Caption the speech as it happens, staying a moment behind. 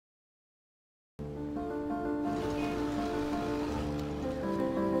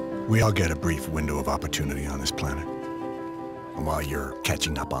We all get a brief window of opportunity on this planet. And while you're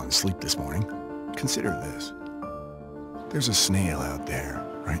catching up on sleep this morning, consider this. There's a snail out there,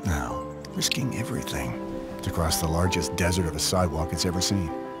 right now, risking everything to cross the largest desert of a sidewalk it's ever seen.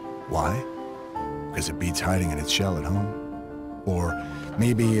 Why? Because it beats hiding in its shell at home? Or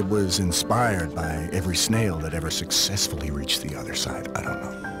maybe it was inspired by every snail that ever successfully reached the other side. I don't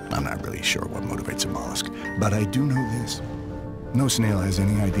know. I'm not really sure what motivates a mollusk, but I do know this. No snail has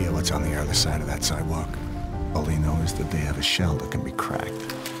any idea what's on the other side of that sidewalk. All they know is that they have a shell that can be cracked.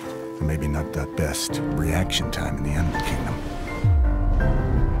 And maybe not the best reaction time in the animal kingdom.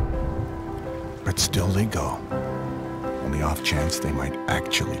 But still they go, on the off chance they might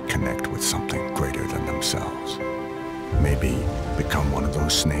actually connect with something greater than themselves. Maybe become one of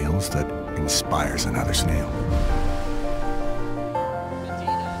those snails that inspires another snail.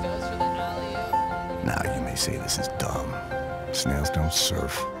 Now you may say this is dumb. Snails don't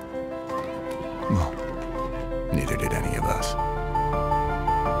surf. Well, neither did any of us.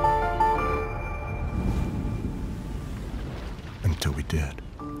 Until we did.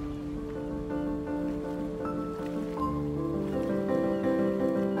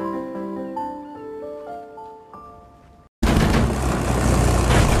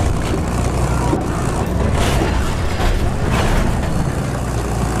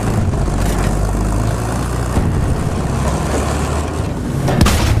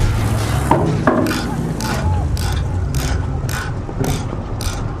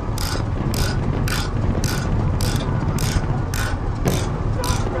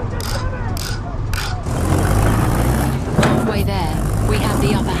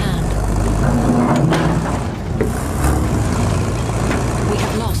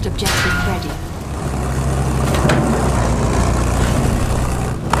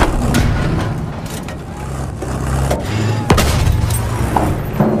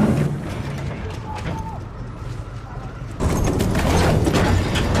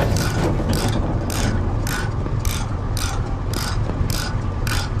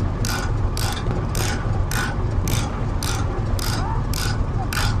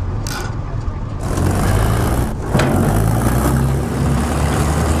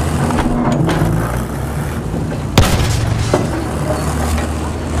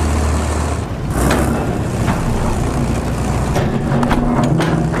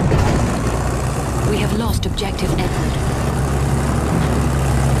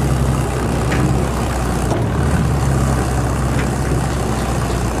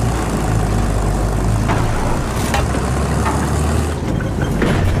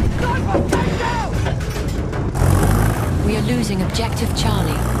 Objective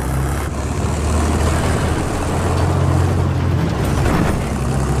Charlie.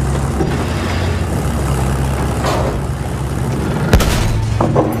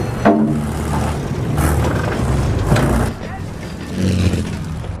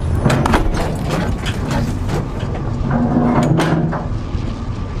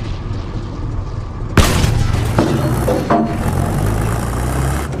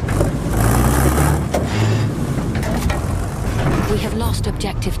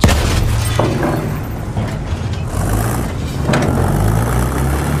 Objective The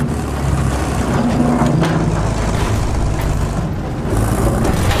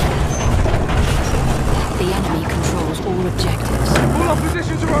enemy controls all objectives. All our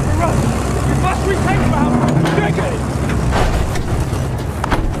positions are overrun. We must retake them and dig it!